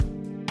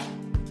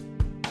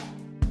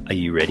Are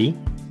you ready?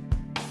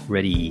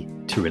 Ready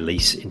to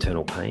release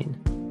internal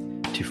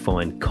pain? To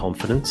find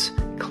confidence,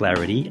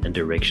 clarity, and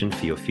direction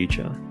for your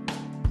future?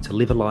 To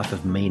live a life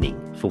of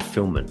meaning,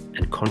 fulfillment,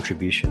 and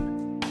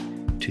contribution?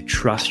 To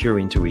trust your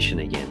intuition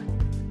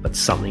again, but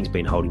something's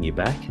been holding you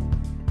back?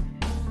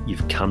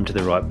 You've come to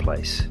the right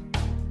place.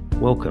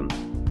 Welcome.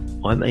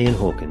 I'm Ian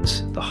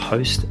Hawkins, the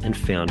host and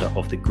founder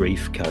of the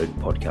Grief Code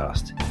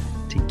podcast.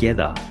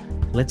 Together,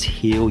 let's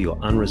heal your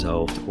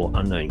unresolved or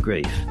unknown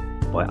grief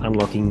by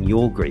unlocking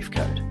your grief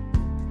code.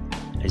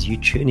 As you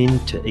tune in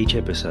to each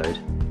episode,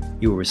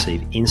 you will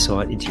receive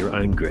insight into your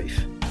own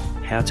grief,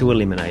 how to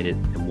eliminate it,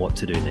 and what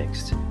to do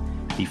next.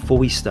 Before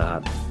we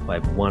start, I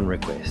have one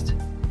request.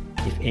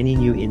 If any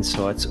new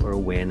insights or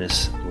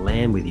awareness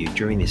land with you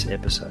during this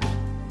episode,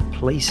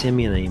 please send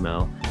me an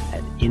email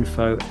at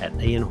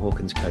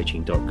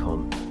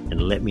info@ianhawkinscoaching.com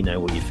and let me know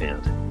what you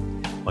found.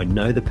 I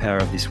know the power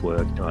of this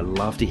work and I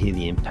love to hear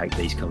the impact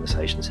these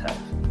conversations have.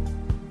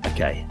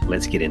 Okay,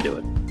 let's get into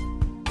it.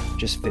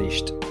 Just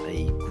finished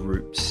a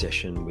group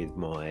session with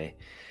my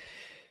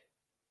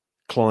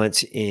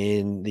clients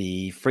in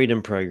the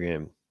Freedom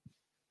Program,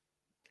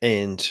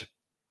 and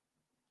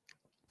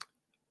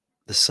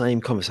the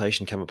same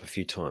conversation came up a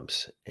few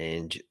times.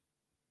 And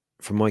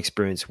from my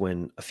experience,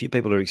 when a few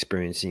people are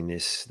experiencing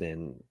this,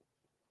 then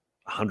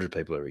 100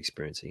 people are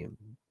experiencing it.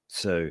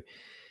 So it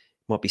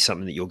might be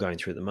something that you're going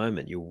through at the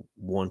moment. You're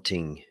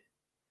wanting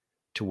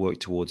to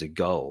work towards a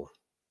goal,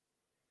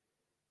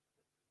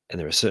 and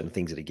there are certain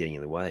things that are getting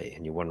in the way,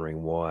 and you're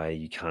wondering why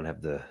you can't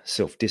have the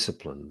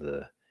self-discipline,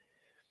 the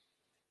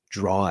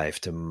drive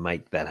to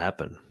make that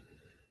happen.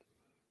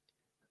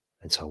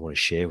 And so I want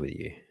to share with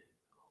you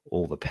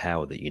all the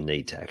power that you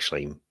need to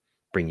actually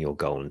bring your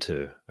goal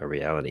into a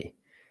reality.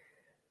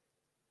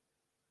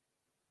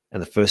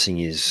 And the first thing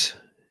is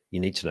you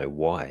need to know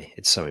why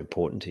it's so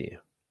important to you.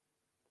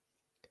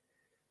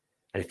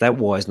 And if that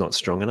why is not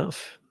strong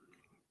enough,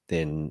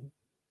 then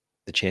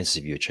the chances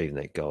of you achieving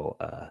that goal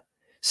are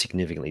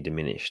significantly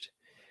diminished.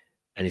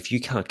 And if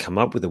you can't come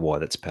up with a why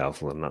that's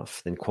powerful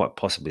enough, then quite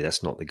possibly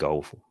that's not the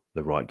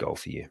right goal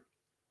for you.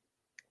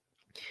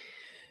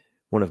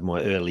 One of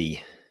my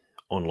early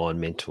online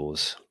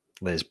mentors,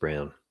 Les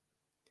Brown,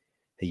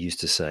 he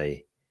used to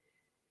say,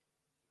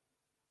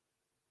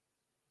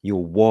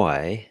 your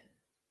why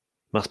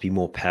must be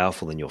more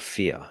powerful than your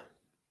fear.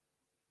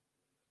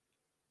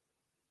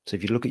 So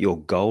if you look at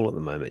your goal at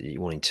the moment that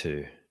you're wanting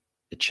to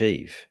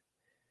achieve,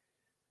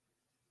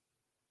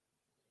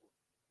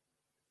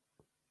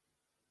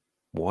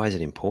 why is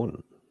it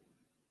important?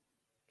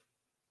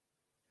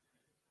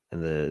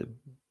 And the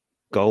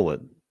goal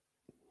that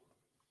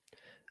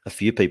a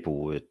few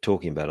people were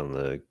talking about on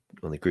the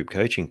group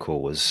coaching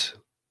call was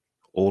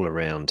all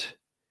around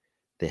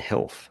their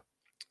health.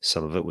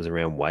 Some of it was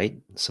around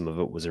weight, some of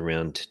it was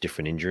around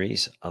different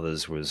injuries,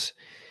 others was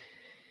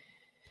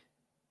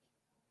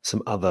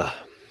some other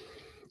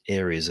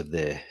areas of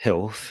their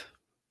health.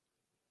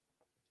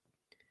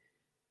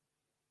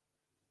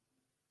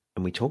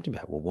 And we talked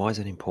about, well, why is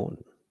that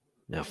important?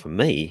 Now, for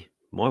me,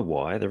 my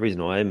why, the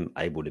reason I am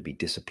able to be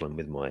disciplined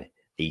with my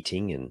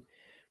eating and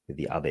with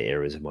the other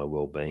areas of my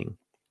well-being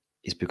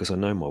is because I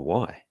know my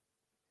why.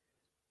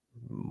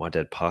 My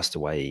dad passed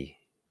away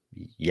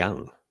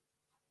young,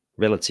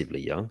 relatively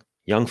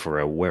young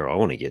for where I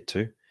want to get to.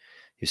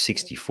 He was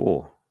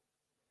 64.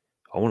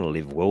 I want to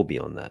live well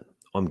beyond that.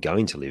 I'm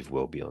going to live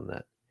well beyond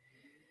that.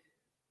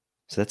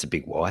 So that's a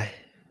big why.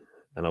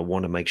 And I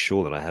want to make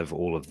sure that I have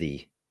all of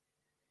the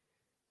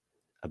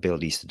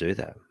abilities to do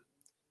that.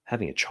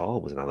 Having a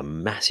child was another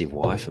massive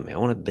why for me. I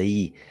want to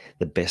be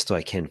the best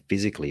I can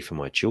physically for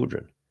my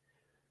children.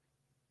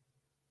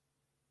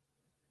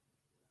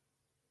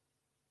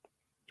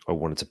 I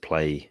wanted to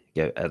play,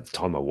 at the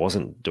time I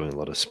wasn't doing a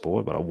lot of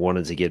sport, but I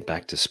wanted to get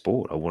back to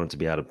sport. I wanted to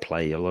be able to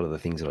play a lot of the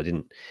things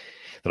that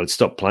I'd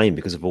stopped playing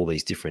because of all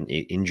these different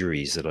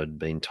injuries that I'd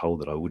been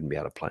told that I wouldn't be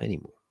able to play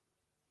anymore.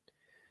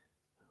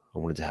 I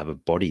wanted to have a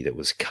body that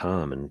was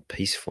calm and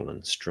peaceful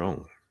and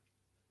strong.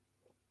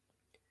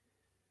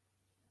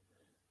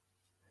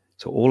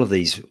 So all of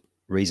these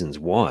reasons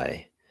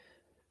why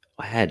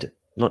I had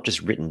not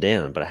just written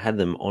down, but I had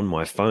them on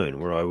my phone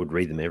where I would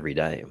read them every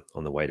day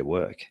on the way to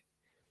work.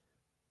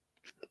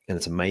 And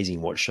it's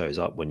amazing what shows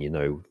up when you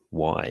know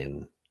why,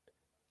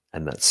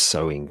 and that's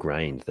so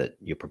ingrained that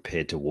you're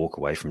prepared to walk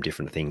away from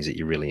different things that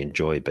you really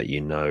enjoy, but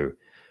you know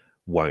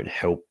won't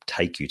help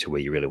take you to where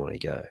you really want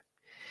to go.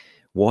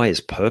 Why is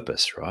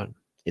purpose, right?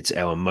 It's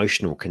our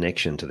emotional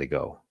connection to the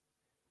goal,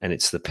 and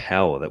it's the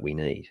power that we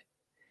need.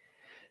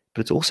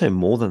 But it's also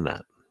more than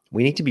that.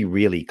 We need to be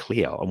really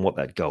clear on what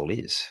that goal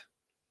is.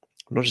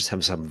 Not just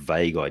have some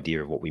vague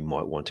idea of what we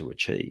might want to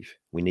achieve.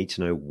 We need to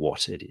know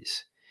what it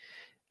is.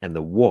 And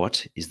the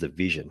what is the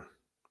vision.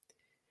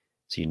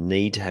 So you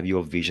need to have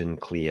your vision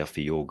clear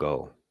for your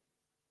goal.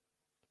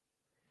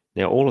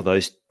 Now, all of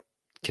those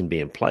can be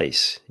in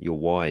place, your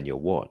why and your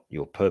what,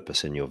 your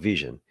purpose and your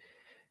vision.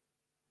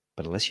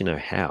 But unless you know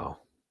how,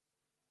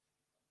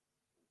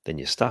 then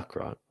you're stuck,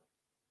 right?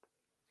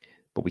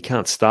 But we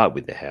can't start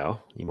with the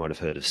how. You might have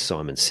heard of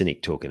Simon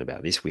Sinek talking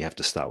about this. We have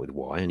to start with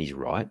why, and he's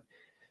right.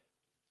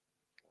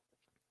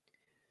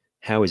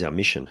 How is our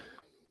mission?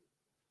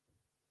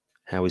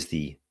 How is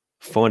the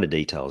finer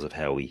details of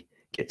how we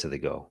get to the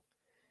goal?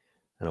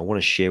 And I want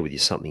to share with you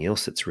something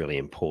else that's really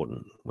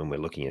important when we're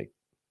looking at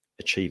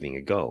achieving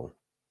a goal.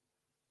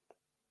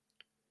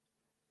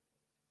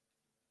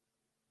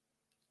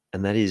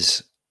 And that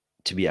is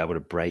to be able to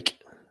break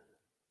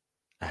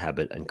a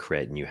habit and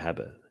create a new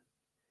habit.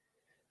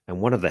 And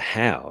one of the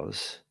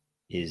hows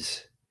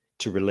is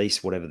to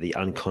release whatever the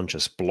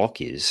unconscious block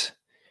is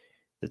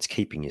that's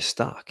keeping you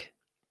stuck,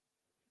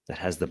 that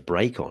has the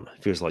brake on.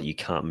 It feels like you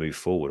can't move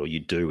forward, or you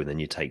do, and then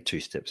you take 2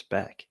 steps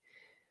back.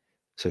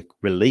 So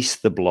release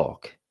the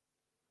block.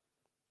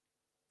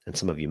 And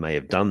some of you may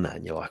have done that,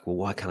 and you're like, well,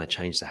 why can't I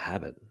change the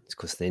habit? It's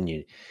because then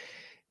you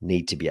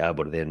need to be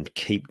able to then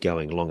keep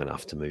going long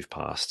enough to move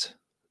past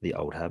the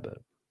old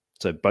habit.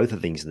 So both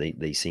of these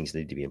things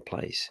need to be in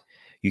place.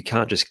 You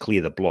can't just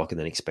clear the block and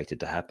then expect it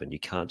to happen. You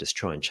can't just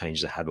try and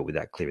change the habit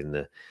without clearing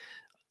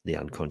the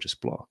unconscious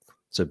block.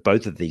 So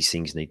both of these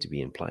things need to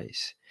be in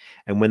place.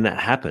 And when that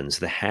happens,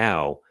 the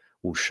how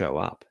will show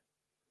up.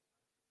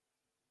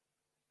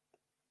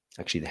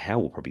 Actually, the how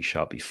will probably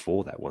show up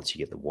before that, once you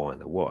get the why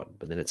and the what,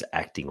 but then it's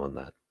acting on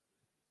that.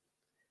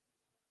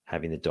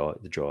 Having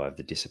the drive,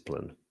 the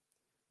discipline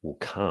will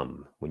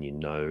come when you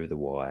know the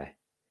why,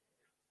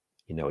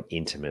 you know it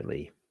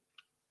intimately.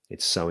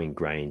 It's so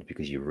ingrained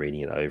because you're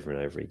reading it over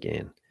and over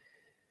again.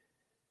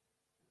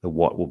 The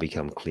what will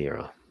become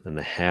clearer, and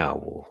the how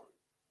will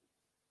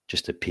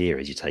just appear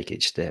as you take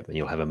each step, and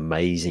you'll have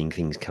amazing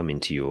things come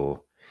into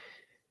your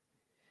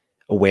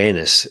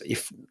awareness,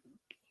 if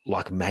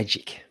like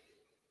magic.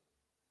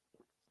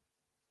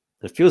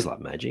 It feels like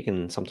magic,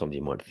 and sometimes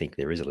you might think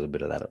there is a little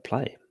bit of that at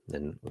play,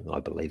 and I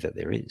believe that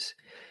there is.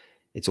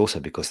 It's also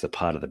because the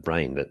part of the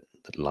brain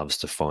that loves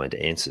to find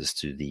answers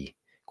to the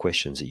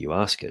questions that you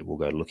ask it will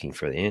go looking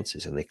for the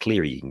answers, and the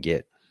clearer you can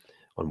get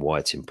on why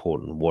it's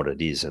important, what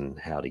it is, and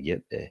how to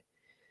get there.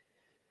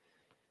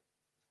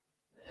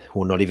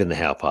 Well, not even the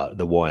how part,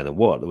 the why and the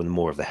what, the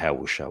more of the how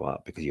will show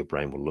up, because your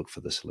brain will look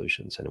for the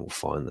solutions and it will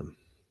find them.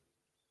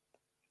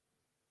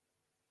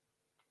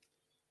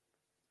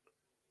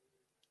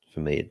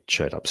 For me, it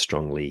showed up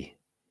strongly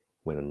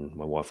when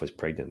my wife was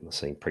pregnant. I was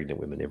seeing pregnant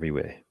women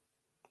everywhere.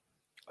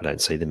 I don't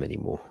see them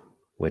anymore.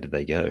 Where did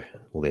they go?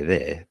 Well, they're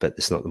there, but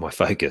it's not my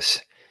focus.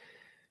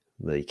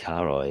 The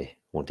car I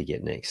want to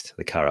get next,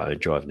 the car I don't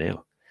drive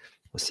now,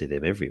 I see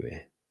them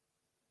everywhere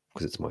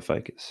because it's my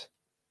focus.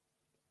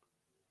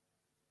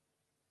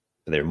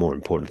 But there are more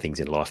important things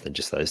in life than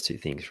just those 2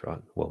 things,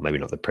 right? Well, maybe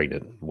not the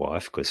pregnant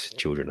wife, because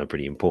children are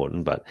pretty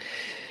important, but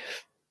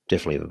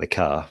definitely the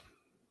car.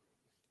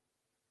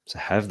 So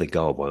have the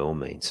goal by all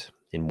means,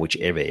 in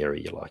whichever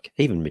area you like,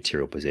 even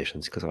material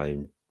possessions, because I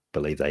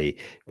believe they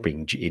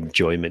bring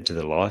enjoyment to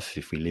the life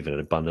if we live an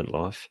abundant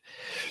life.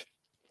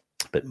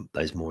 But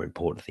those more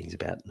important things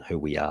about who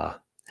we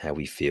are, how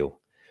we feel,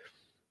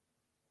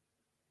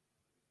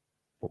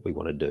 what we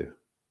want to do.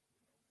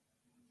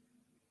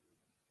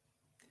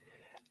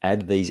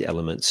 Add these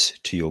elements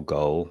to your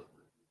goal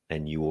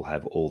and you will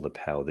have all the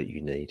power that you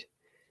need.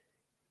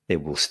 There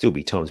will still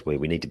be times where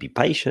we need to be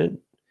patient,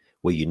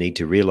 where you need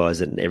to realize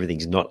that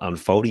everything's not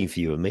unfolding for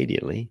you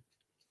immediately.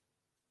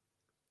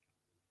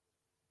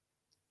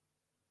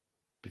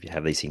 If you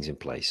have these things in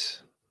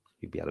place,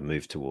 you'll be able to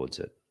move towards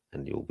it,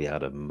 and you'll be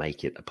able to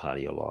make it a part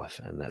of your life.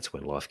 And that's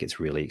when life gets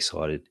really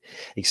exciting,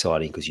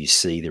 because you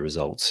see the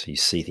results, you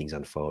see things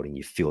unfolding,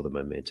 you feel the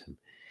momentum.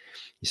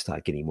 You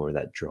start getting more of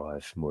that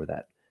drive, more of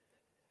that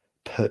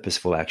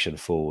purposeful action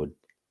forward,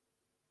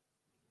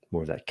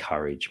 more of that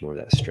courage, more of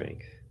that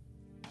strength.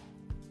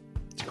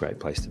 It's a great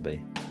place to be.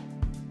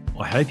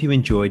 I hope you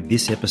enjoyed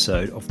this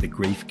episode of the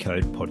Grief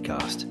Code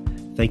podcast.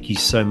 Thank you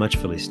so much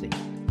for listening.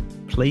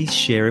 Please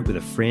share it with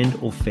a friend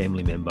or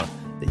family member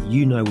that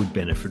you know would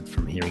benefit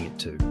from hearing it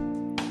too.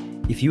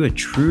 If you are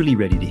truly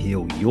ready to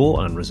heal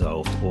your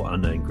unresolved or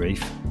unknown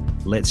grief,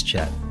 let's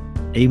chat.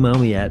 Email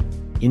me at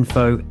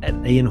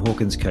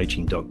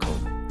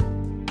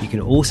info@ianhawkinscoaching.com. You can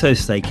also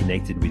stay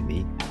connected with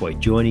me by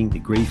joining the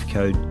Grief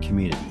Code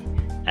community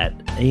at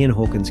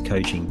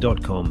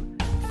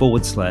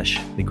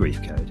ianhawkinscoaching.com/the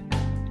Grief Code.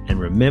 And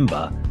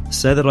remember,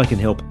 so that I can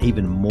help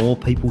even more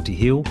people to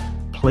heal,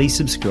 please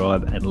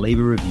subscribe and leave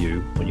a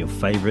review on your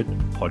favorite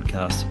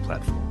podcast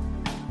platform.